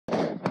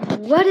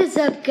What is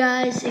up,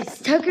 guys? It's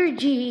Tucker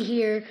G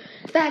here,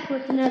 back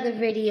with another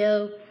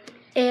video.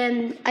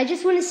 And I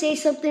just want to say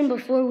something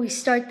before we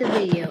start the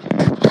video.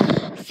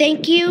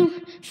 Thank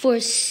you for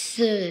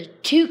the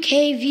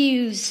 2K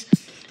views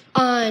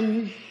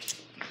on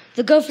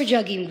the Go for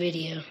Jogging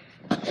video.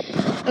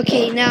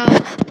 Okay, now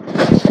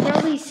you're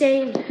probably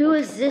saying, who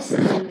is this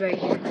dude right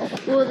here?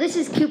 Well, this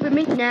is Cooper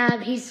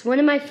McNabb. He's one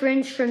of my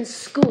friends from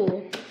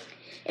school.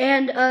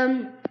 And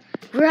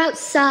we're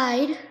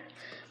outside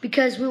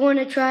because we want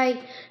to try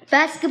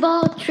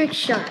basketball trick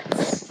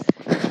shots.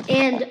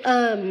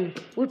 And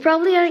we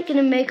probably aren't going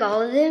to make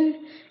all of them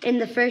in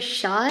the first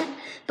shot,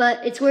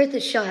 but it's worth a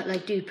shot,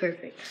 like Dude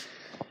Perfect.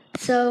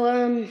 So,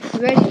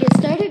 ready to get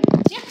started?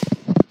 Yeah.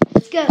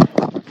 Let's go.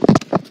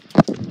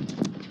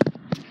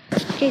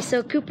 Okay,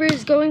 so Cooper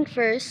is going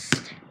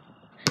first.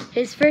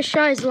 His first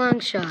shot is long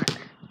shot.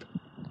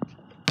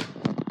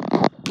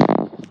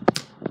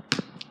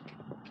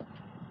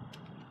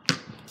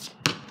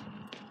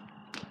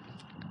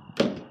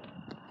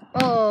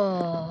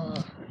 Oh.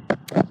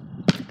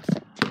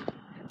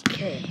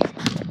 Okay.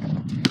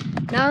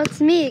 Now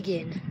it's me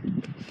again.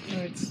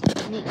 Or it's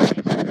me. I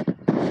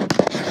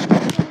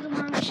got a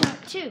long shot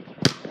too.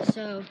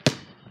 So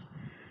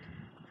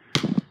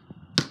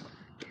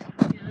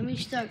yeah, let me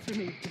start from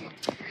here.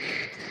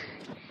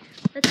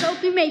 Let's hope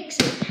he makes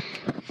it.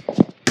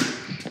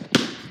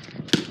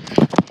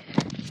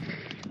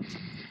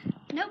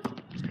 Nope.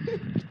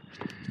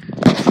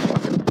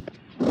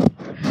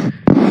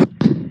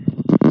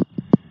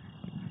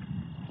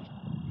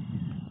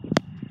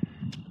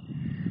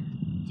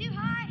 Too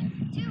high,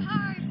 too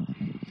hard.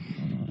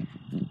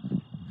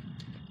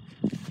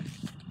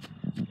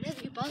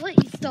 If you ball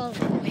it, you stall it.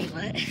 Wait,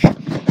 what?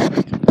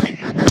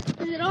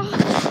 Is it all?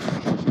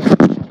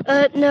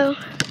 No.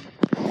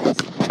 It's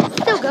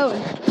still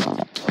going.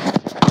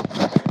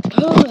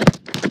 Oh.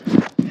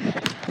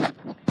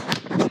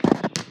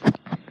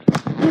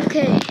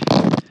 Okay.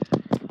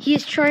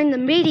 He's trying the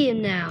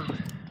medium now.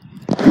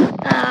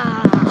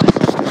 Ah.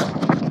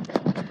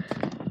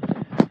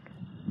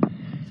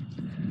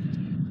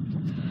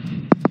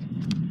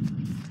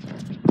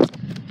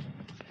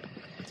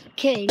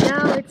 Okay,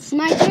 now it's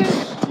my turn.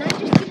 And I'm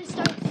just going to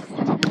start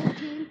simple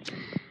again.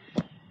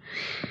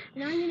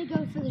 Now I'm going to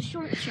go for the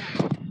short shot.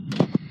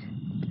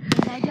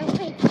 I go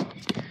quick.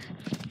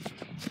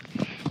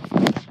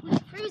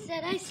 Which proves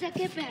that I suck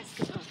at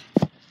basketball.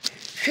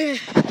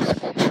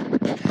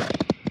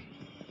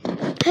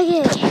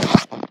 Okay.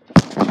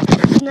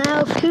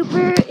 Now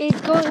Cooper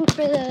is going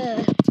for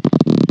the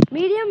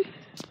medium.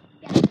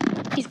 Yeah.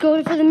 He's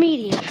going for the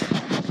medium.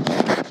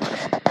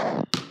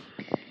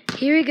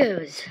 Here he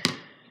goes.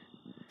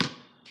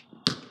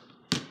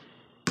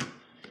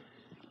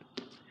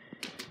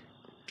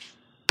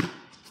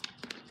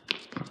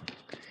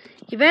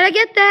 You better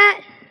get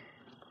that.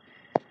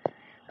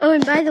 Oh,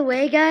 and by the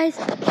way, guys,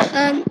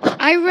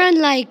 I run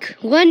like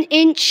 1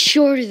 inch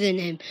shorter than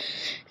him.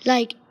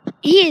 Like,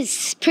 he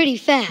is pretty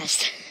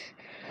fast.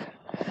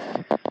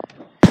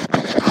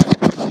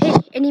 Hey,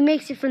 and he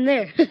makes it from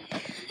there.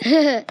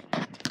 And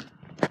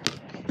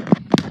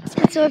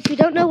so if you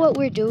don't know what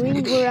we're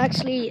doing, we're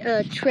actually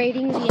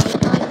trading the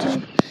iPod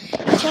to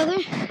each other.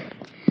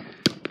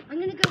 I'm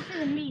going to go for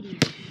the medium.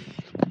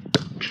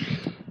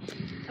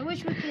 I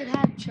wish we could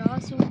have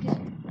chalk so we could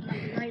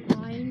write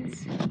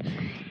lines.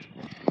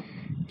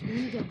 Let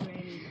me go,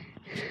 Brandon.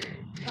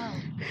 Oh,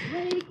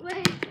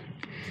 wait.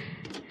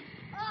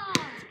 Oh,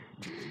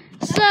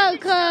 So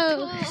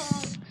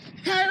close.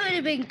 That would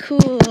have been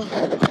cool.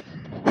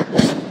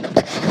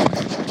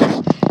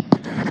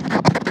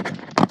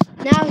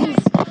 Now he's...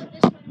 Throw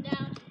this one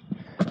down.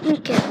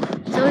 Okay,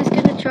 so he's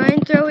going to try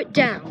and throw it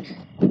down.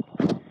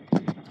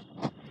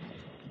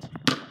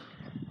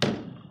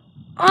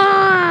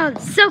 Oh,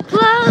 so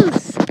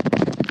close!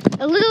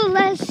 A little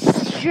less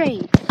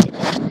strength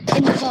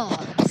in the ball.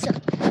 So,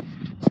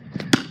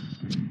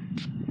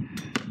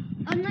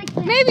 unlike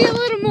that, Maybe a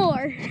little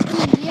more.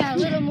 yeah, a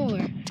little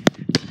more.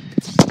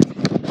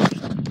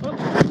 Oh,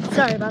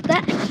 sorry about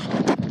that.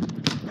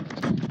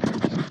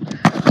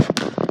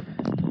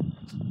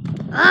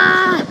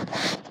 Ah!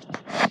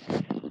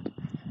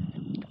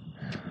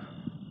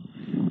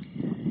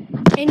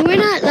 And we're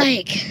not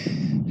like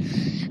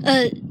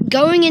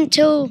going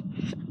until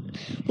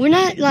we're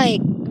not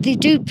like the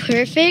Dude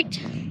Perfect.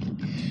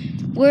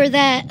 We're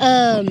that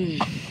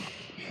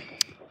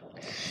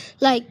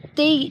like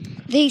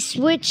they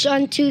switch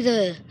onto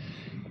the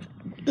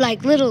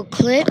like little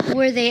clip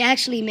where they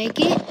actually make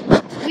it.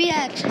 We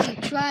actually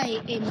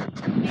try and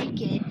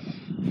make it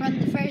from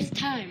the first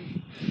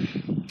time,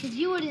 because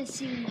you would have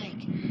seen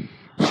like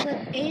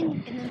clip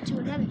in and then to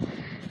another,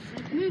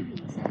 like movies.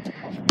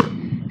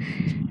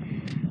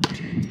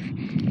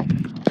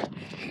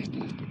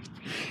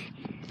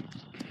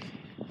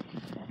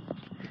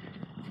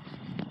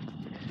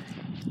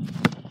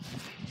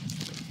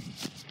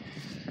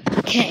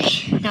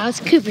 Okay, now it's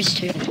Cooper's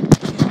turn.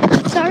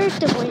 Sorry if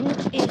the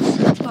wind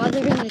is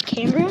bothering the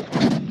camera,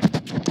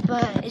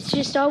 but it's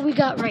just all we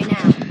got right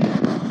now.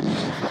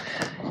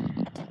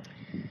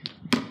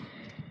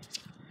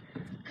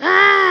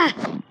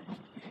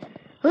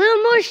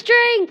 more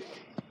strength.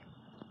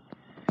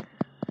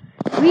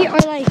 We are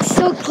like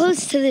so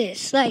close to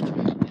this. Like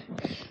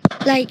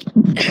I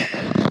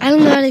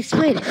don't know how to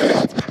explain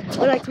it.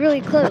 We're like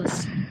really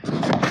close.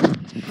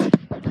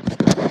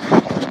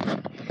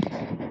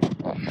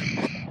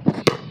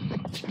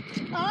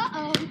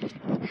 Uh-oh.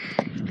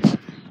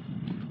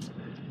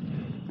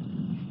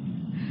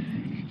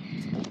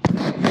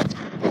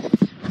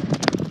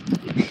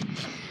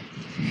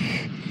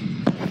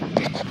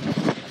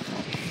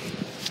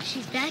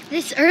 She's back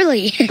this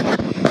early.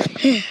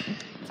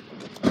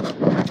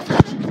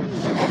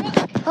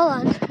 Hold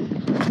on.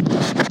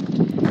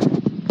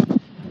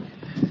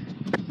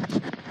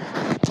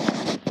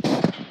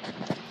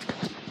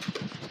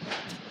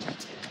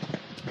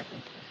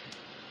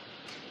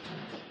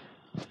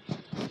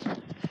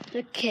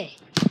 Okay.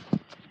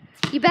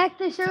 You back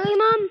this early,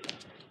 Mom?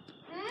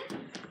 Hmm?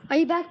 Are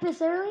you back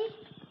this early?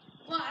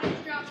 Well, I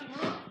just dropped him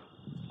off.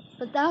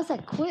 But that was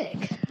like quick.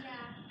 Yeah.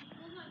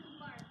 That's not too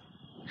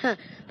Huh. far.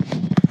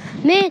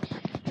 Man,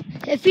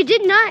 if you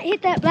did not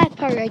hit that black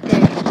part right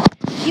there,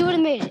 you would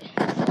have made it.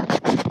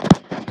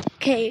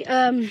 Okay,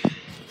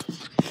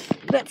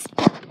 let's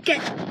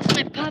get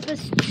my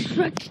papa's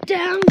truck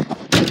down.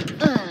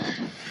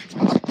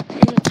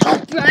 And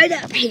pop right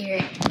up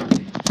here.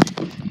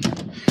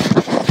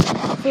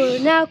 So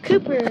now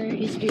Cooper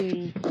is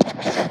doing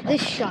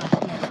this shot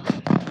now.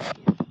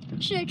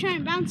 Should I try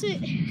and bounce it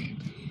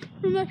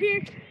from up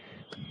here?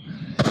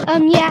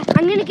 Yeah,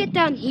 I'm gonna get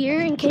down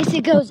here in case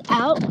it goes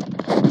out.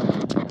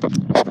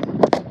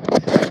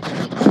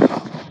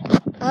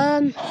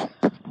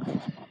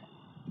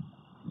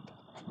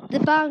 The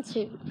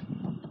bouncer. A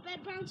bed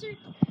bouncer,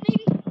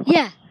 maybe?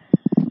 Yeah,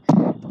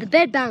 the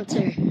bed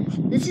bouncer.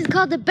 This is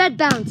called the bed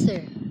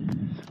bouncer.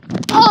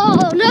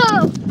 Oh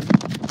no!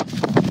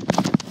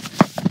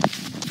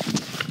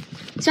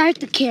 Sorry if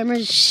the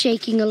camera's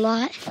shaking a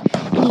lot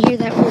and you hear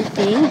that weird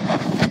thing.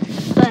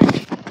 But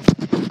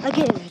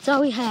again, that's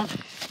all we have.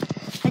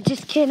 I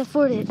just can't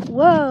afford it.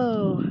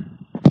 Whoa!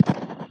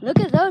 Look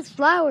at those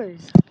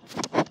flowers.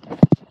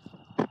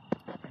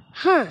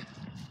 Huh.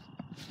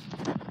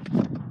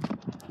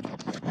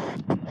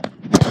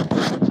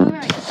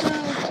 Alright, so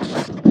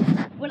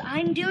what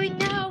I'm doing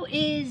now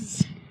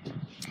is,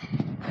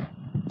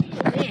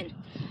 oh man,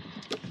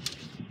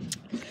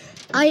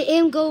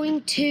 I'm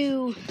going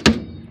to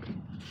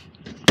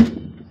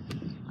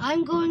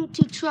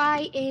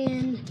try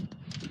and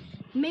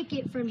make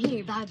it from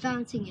here by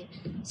bouncing it.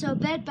 So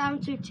bed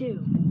bouncer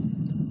 2.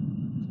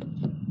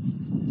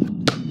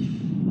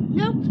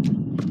 Nope.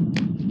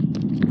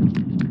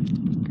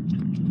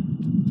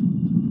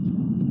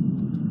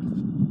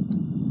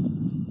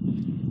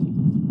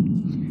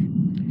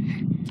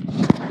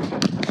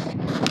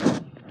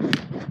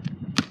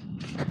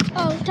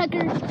 Oh,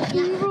 Tucker,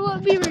 you remember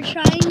what we were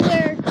trying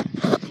where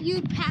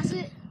you'd pass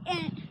it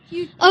and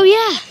you Oh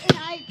yeah. and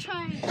I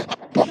try and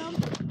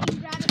jump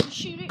and grab it and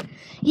shoot it?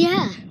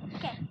 Yeah.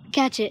 Okay.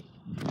 Catch it.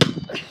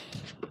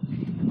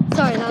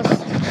 Sorry, that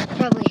was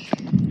probably.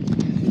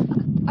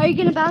 Are you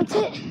gonna bounce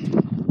it?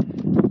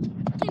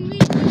 Can we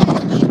do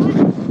that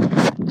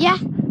shot? Yeah.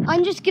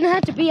 I'm just gonna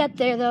have to be up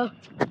there though,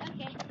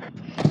 Okay.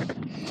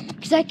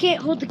 because I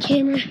can't hold the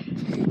camera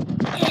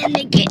and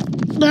make it.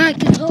 But I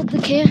can hold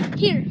the camera.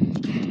 Here.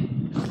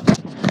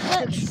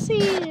 Let's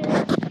see.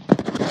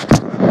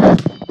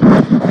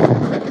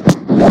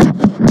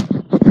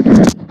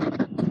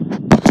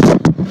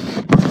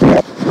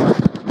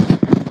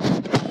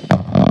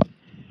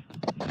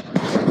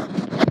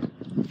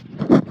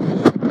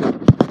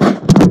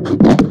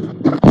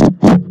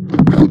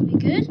 We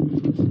good?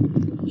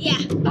 Yeah.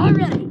 All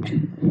right.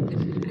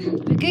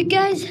 We good,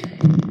 guys?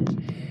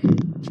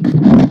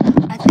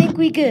 I think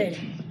we good.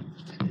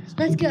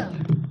 Let's go.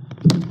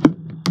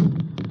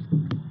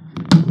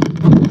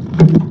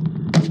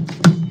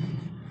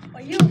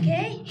 Are you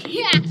okay?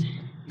 Yeah.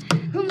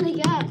 Oh my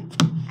God.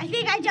 I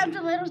think I jumped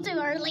a little too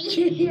early.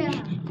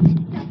 Yeah.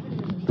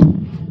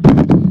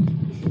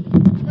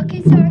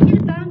 Okay, so we're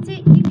gonna bounce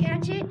it. You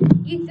catch it.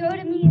 You throw it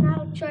at me, and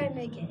I'll try and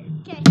make it.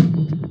 Okay.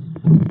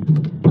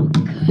 Oh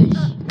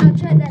gosh. I'll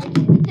try that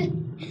again.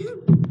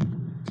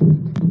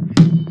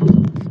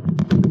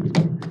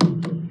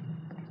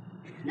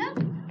 No.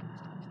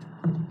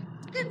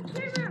 Good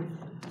camera.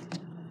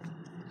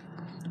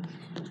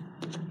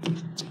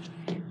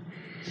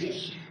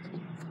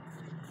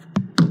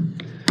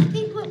 I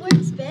think what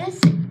works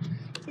best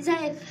is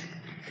that if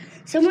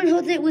someone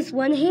holds it with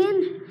one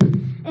hand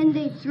and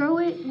they throw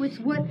it with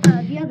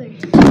the other.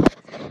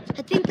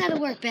 I think that'll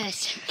work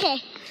best. Okay.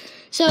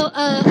 So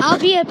I'll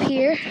be up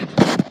here.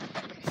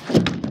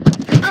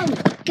 Oh my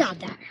God,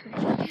 that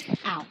hurt.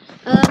 Ow.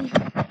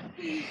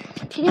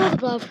 Can you hold the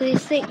ball,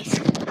 please? Thanks.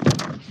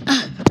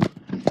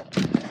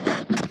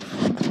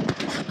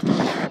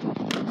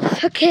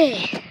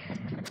 Okay.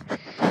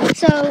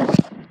 So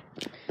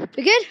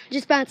we good?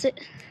 Just bounce it.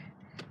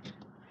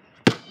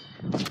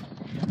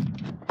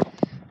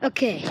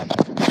 Okay.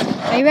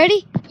 Are you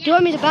ready? Do you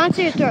want me to bounce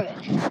it or throw it?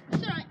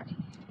 Sorry.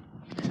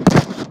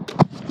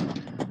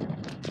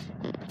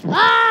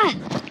 Ah!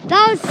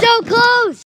 That was so close.